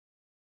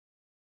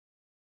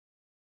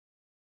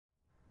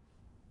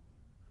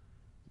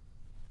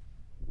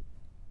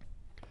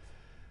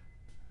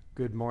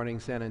Good morning,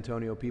 San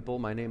Antonio people.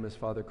 My name is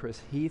Father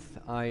Chris Heath.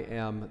 I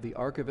am the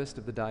archivist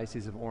of the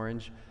Diocese of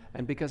Orange,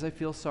 and because I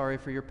feel sorry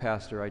for your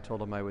pastor, I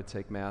told him I would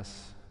take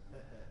Mass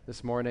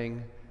this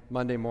morning,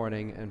 Monday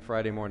morning, and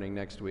Friday morning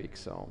next week.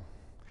 So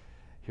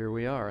here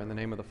we are, in the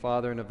name of the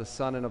Father, and of the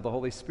Son, and of the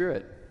Holy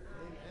Spirit.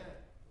 Amen.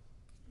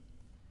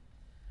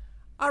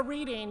 A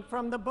reading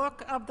from the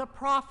book of the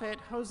Prophet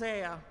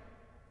Hosea.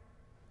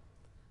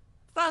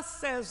 Thus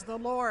says the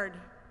Lord,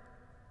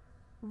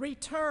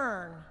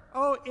 "Return,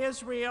 O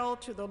Israel,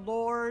 to the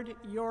Lord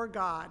your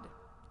God.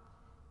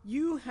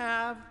 You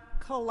have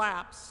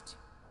collapsed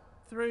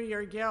through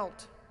your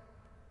guilt.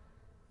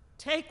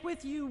 Take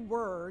with you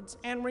words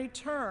and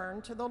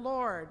return to the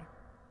Lord.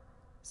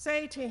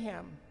 Say to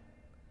him,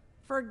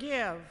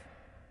 forgive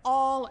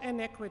all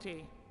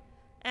iniquity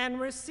and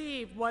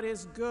receive what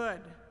is good,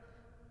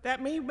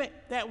 that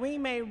we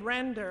may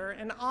render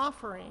an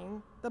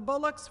offering the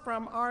bullocks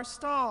from our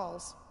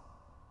stalls.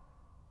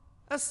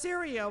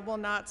 Assyria will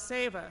not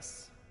save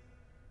us,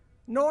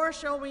 nor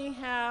shall we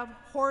have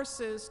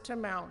horses to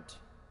mount.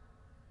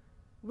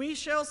 We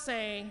shall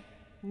say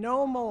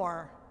no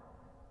more,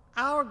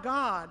 our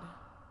God,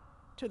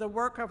 to the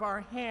work of our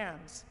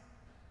hands.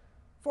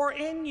 For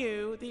in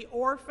you the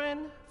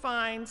orphan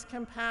finds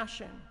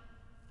compassion.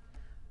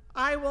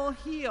 I will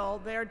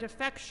heal their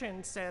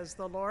defection, says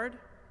the Lord.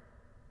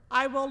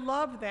 I will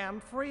love them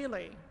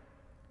freely,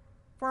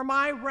 for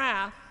my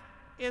wrath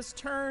is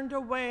turned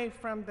away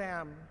from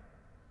them.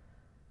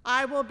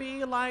 I will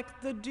be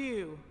like the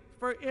dew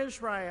for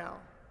Israel.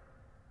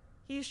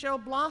 He shall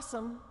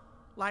blossom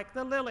like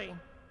the lily.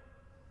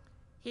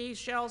 He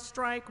shall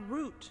strike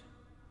root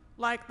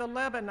like the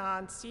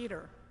Lebanon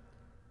cedar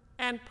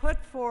and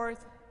put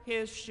forth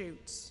his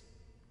shoots.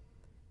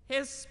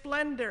 His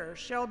splendor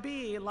shall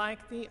be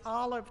like the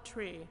olive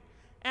tree,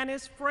 and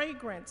his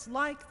fragrance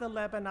like the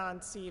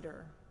Lebanon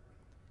cedar.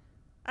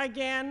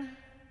 Again,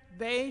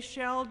 they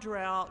shall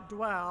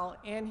dwell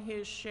in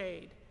his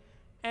shade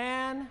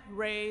and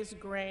raise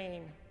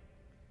grain.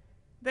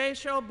 They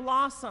shall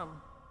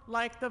blossom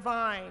like the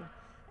vine,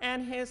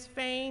 and his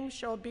fame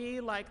shall be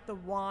like the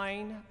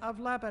wine of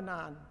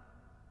Lebanon.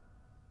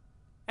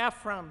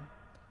 Ephraim,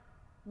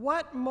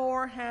 what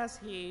more has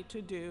he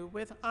to do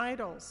with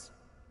idols?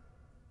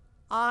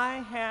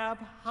 I have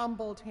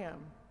humbled him,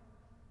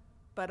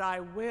 but I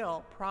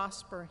will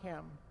prosper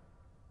him.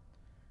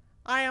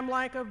 I am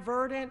like a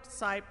verdant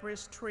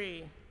cypress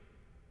tree.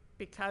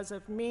 Because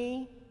of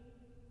me,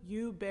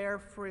 you bear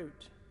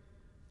fruit.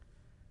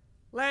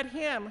 Let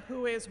him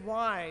who is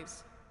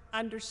wise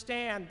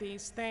understand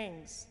these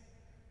things.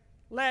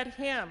 Let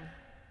him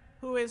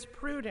who is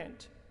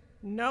prudent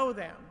know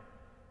them.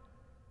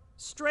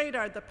 Straight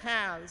are the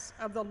paths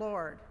of the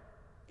Lord.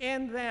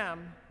 In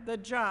them the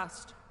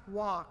just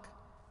walk,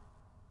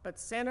 but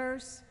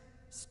sinners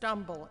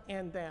stumble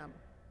in them.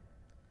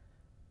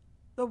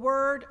 The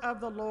word of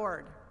the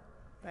Lord.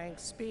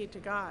 Thanks be to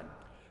God.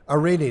 A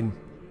reading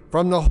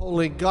from the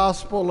Holy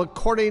Gospel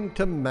according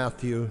to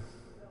Matthew.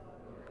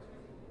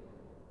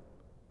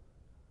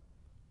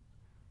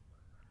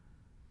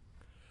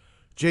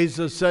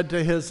 Jesus said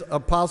to his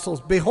apostles,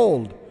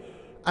 "Behold,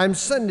 I'm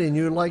sending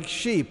you like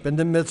sheep in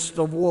the midst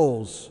of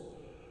wolves.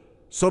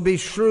 So be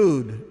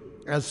shrewd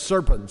as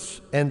serpents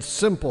and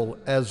simple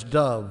as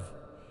dove.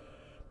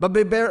 But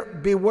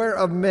beware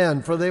of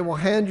men, for they will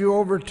hand you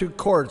over to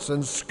courts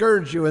and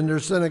scourge you in their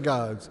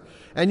synagogues.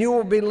 And you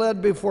will be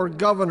led before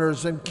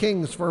governors and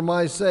kings for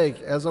my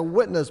sake, as a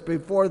witness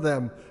before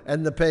them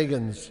and the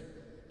pagans.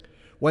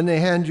 When they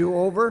hand you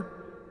over,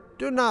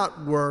 do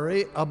not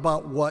worry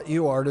about what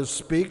you are to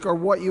speak or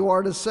what you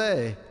are to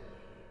say.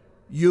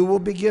 You will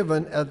be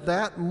given at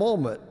that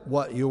moment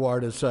what you are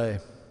to say.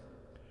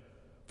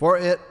 For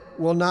it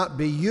will not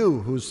be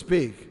you who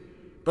speak,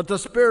 but the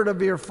Spirit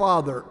of your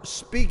Father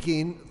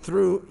speaking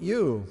through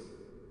you.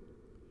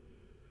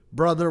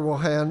 Brother will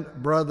hand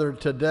brother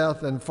to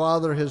death, and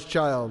father his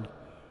child.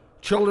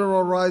 Children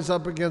will rise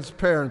up against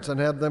parents and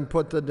have them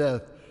put to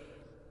death.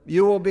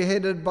 You will be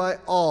hated by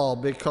all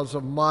because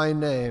of my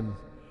name,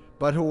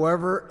 but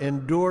whoever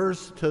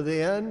endures to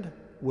the end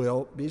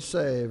will be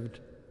saved.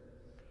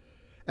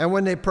 And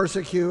when they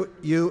persecute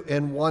you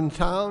in one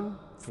town,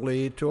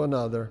 flee to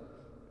another.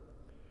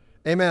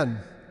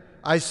 Amen.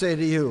 I say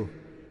to you,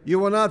 you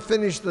will not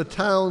finish the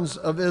towns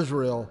of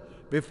Israel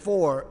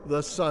before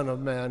the Son of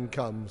Man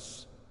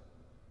comes."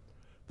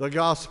 The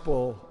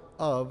Gospel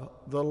of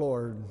the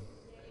Lord.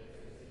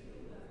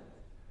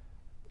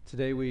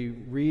 Today we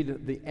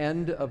read the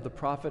end of the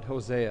prophet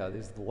Hosea.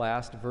 These are the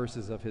last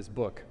verses of his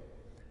book.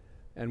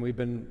 And we've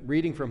been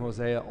reading from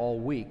Hosea all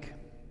week.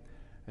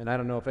 And I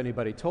don't know if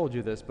anybody told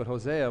you this, but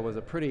Hosea was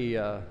a pretty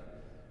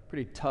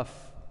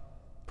tough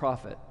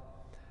prophet.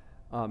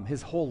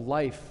 His whole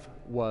life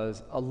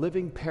was a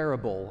living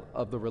parable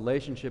of the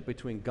relationship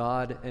between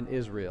God and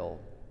Israel.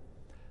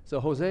 So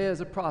Hosea is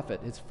a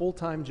prophet. His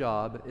full-time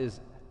job is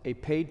a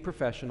paid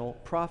professional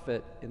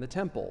prophet in the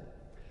temple.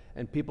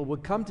 And people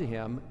would come to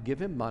him,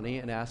 give him money,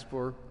 and ask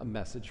for a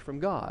message from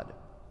God.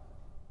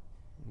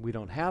 We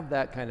don't have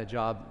that kind of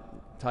job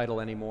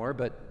title anymore,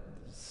 but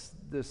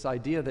this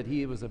idea that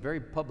he was a very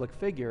public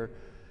figure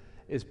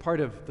is part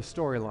of the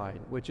storyline,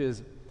 which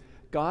is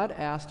God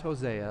asked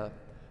Hosea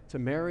to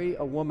marry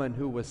a woman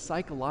who was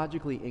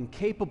psychologically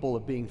incapable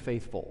of being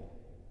faithful.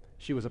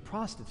 She was a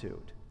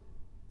prostitute.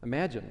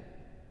 Imagine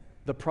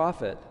the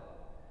prophet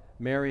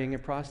marrying a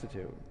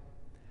prostitute.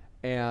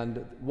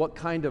 And what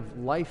kind of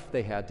life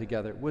they had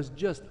together was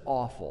just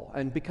awful.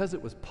 And because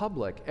it was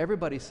public,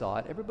 everybody saw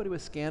it. Everybody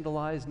was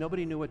scandalized.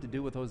 Nobody knew what to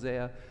do with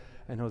Hosea.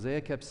 And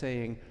Hosea kept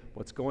saying,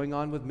 what's going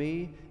on with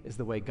me is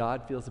the way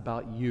God feels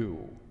about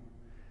you.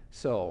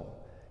 So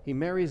he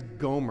marries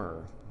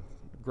Gomer,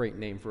 great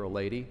name for a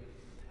lady,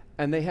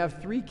 and they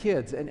have 3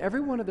 kids, and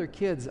every one of their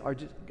kids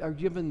are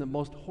given the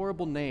most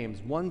horrible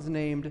names. One's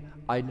named,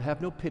 I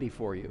have no pity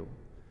for you,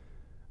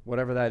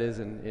 whatever that is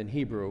in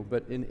Hebrew,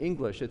 but in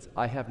English it's,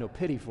 I have no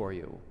pity for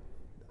you.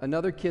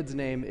 Another kid's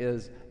name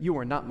is, you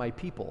are not my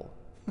people.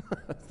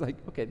 It's like,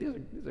 okay, these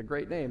are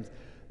great names.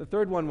 The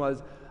third one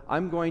was,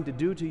 I'm going to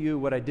do to you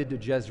what I did to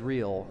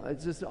Jezreel.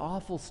 It's just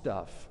awful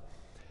stuff.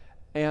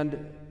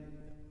 And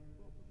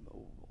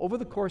over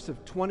the course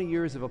of 20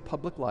 years of a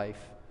public life,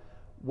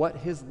 what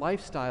his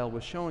lifestyle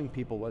was showing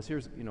people was,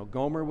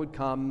 Gomer would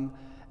come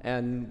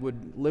and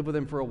would live with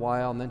him for a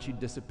while, and then she'd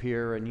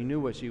disappear, and you knew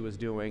what she was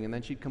doing, and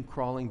then she'd come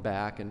crawling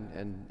back,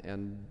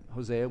 and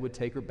Hosea would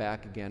take her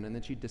back again, and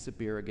then she'd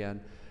disappear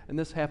again. And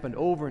this happened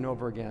over and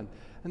over again.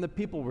 And the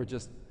people were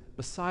just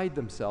beside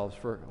themselves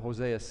for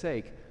Hosea's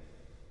sake.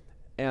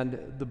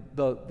 And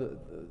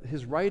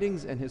his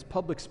writings and his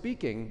public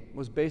speaking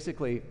was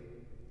basically,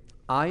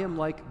 I am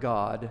like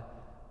God,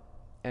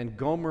 and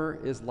Gomer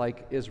is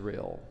like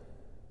Israel.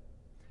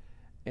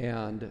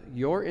 And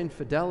your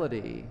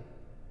infidelity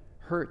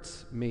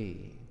hurts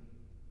me.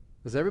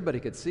 Because everybody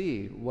could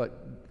see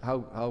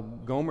how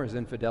Gomer's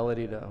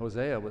infidelity to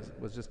Hosea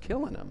was just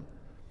killing him.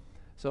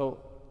 So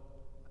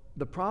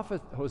the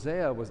prophet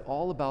Hosea was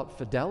all about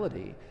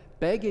fidelity,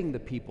 begging the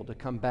people to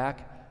come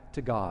back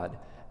to God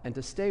and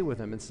to stay with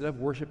him instead of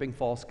worshiping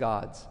false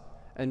gods.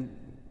 And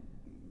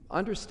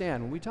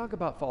understand, when we talk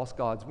about false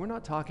gods, we're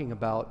not talking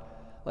about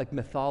like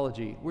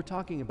mythology, we're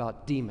talking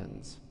about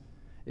demons.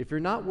 If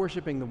you're not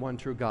worshiping the one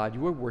true God,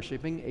 you are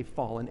worshiping a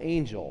fallen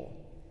angel.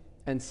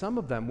 And some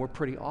of them were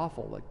pretty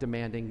awful, like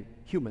demanding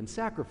human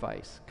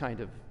sacrifice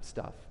kind of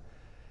stuff.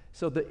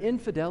 So the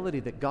infidelity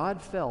that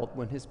God felt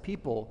when his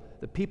people,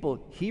 the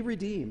people he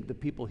redeemed, the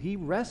people he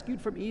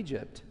rescued from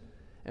Egypt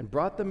and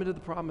brought them into the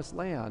promised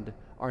land,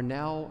 are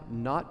now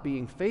not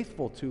being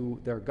faithful to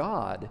their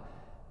God,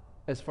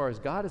 as far as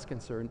God is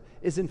concerned,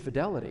 is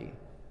infidelity.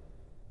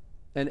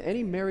 And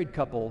any married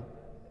couple,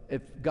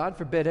 if God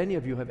forbid any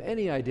of you have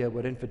any idea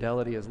what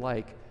infidelity is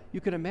like,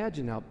 you can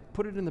imagine now,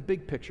 put it in the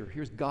big picture.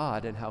 Here's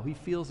God and how he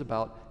feels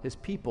about his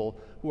people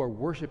who are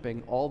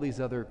worshiping all these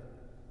other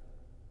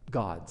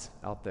gods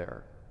out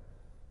there.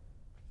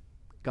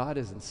 God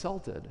is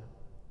insulted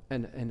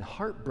and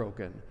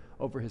heartbroken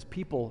over his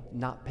people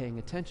not paying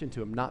attention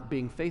to him, not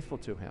being faithful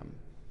to him.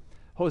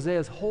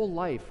 Hosea's whole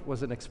life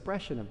was an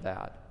expression of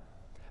that,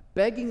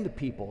 begging the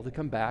people to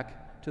come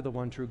back to the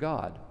one true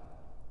God.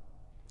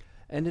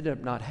 Ended up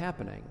not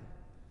happening.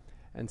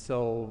 And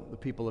so the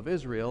people of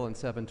Israel in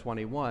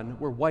 721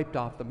 were wiped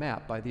off the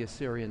map by the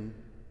Assyrian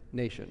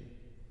nation.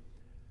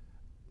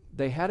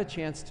 They had a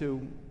chance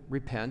to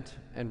repent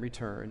and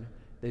return.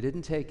 They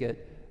didn't take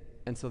it,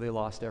 and so they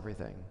lost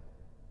everything.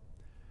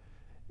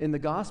 In the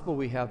gospel,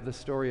 we have the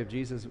story of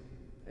Jesus.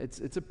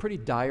 It's a pretty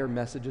dire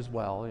message as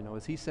well,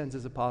 as he sends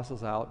his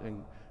apostles out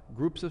in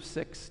groups of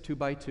 6, 2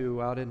 by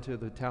 2, out into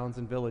the towns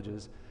and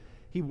villages.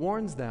 He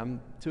warns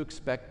them to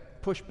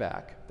expect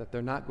pushback, that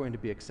they're not going to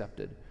be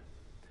accepted.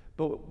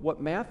 But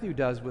what Matthew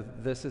does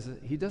with this is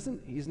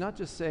he's not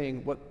just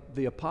saying what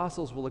the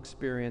apostles will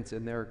experience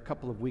in their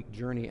couple of week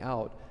journey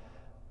out.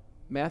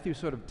 Matthew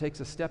sort of takes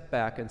a step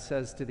back and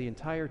says to the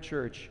entire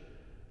church,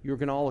 you're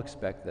going to all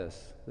expect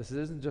this. This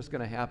isn't just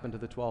going to happen to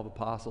the 12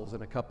 apostles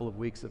in a couple of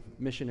weeks of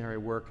missionary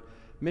work.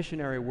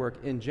 Missionary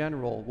work in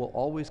general will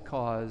always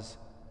cause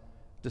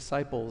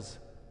disciples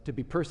to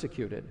be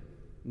persecuted.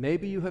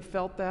 Maybe you have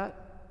felt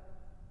that.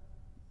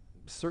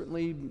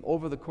 Certainly,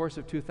 over the course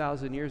of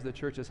 2,000 years, the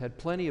church has had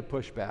plenty of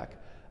pushback.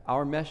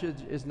 Our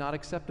message is not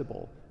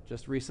acceptable.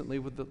 Just recently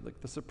with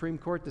the Supreme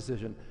Court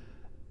decision,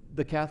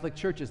 the Catholic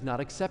Church is not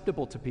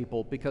acceptable to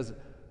people because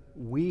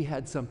we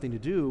had something to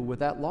do with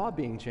that law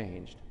being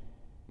changed.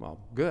 Well,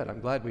 good. I'm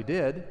glad we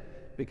did,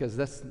 because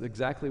that's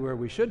exactly where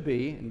we should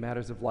be in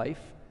matters of life,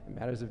 in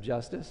matters of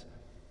justice.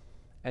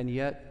 And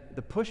yet,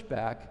 the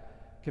pushback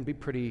can be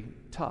pretty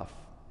tough,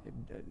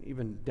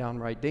 even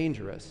downright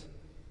dangerous.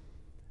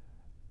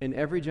 In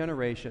every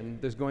generation,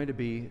 there's going to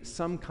be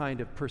some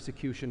kind of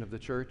persecution of the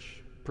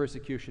church,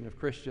 persecution of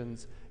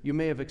Christians. You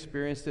may have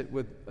experienced it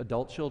with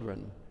adult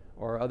children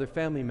or other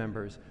family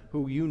members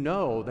who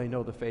they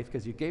know the faith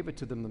because you gave it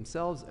to them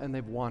themselves and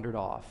they've wandered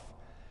off.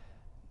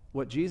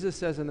 What Jesus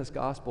says in this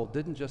gospel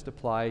didn't just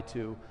apply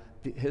to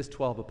his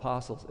 12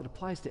 apostles. It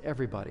applies to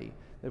everybody.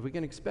 That we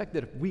can expect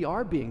that if we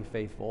are being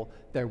faithful,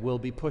 there will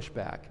be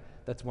pushback,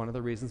 That's one of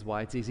the reasons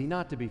why it's easy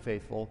not to be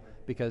faithful,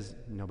 because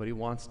nobody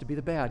wants to be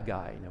the bad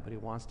guy. Nobody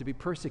wants to be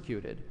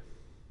persecuted.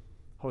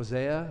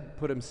 Hosea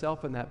put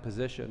himself in that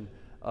position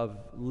of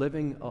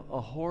living a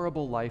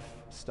horrible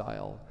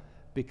lifestyle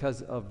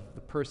because of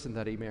the person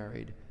that he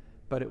married.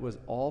 But it was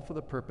all for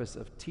the purpose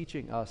of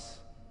teaching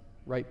us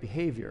right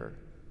behavior.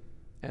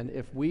 And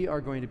if we are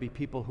going to be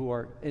people who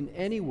are in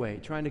any way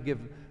trying to give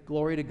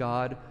glory to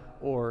God,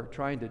 or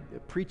trying to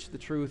preach the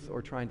truth,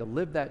 or trying to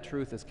live that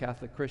truth as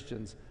Catholic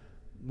Christians,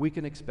 we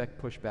can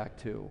expect pushback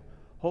too.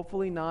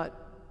 Hopefully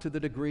not to the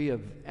degree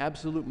of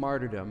absolute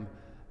martyrdom,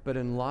 but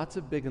in lots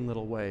of big and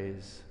little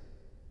ways,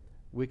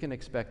 we can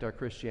expect our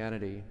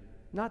Christianity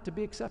not to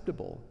be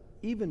acceptable,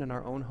 even in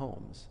our own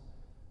homes.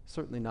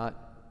 Certainly not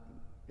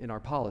in our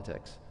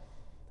politics.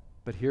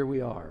 But here we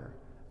are.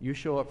 You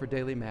show up for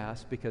daily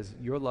Mass because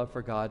your love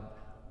for God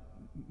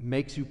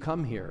makes you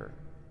come here.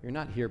 You're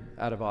not here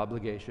out of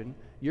obligation.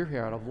 You're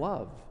here out of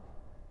love.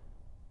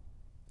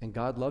 And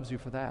God loves you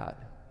for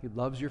that. He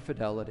loves your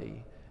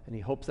fidelity. And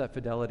he hopes that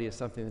fidelity is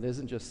something that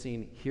isn't just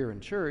seen here in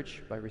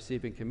church by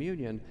receiving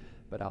communion,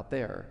 but out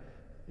there,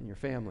 in your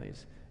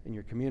families, in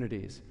your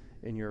communities,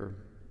 in your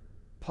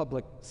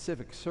public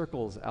civic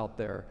circles out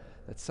there,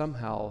 that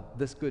somehow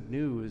this good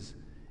news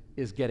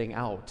is getting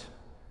out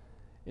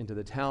into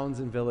the towns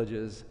and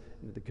villages,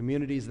 into the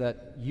communities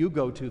that you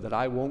go to that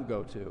I won't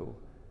go to.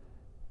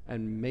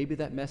 And maybe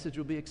that message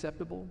will be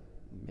acceptable,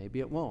 maybe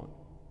it won't.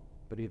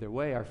 But either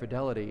way, our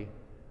fidelity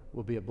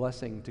will be a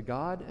blessing to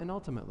God and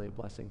ultimately a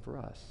blessing for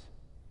us.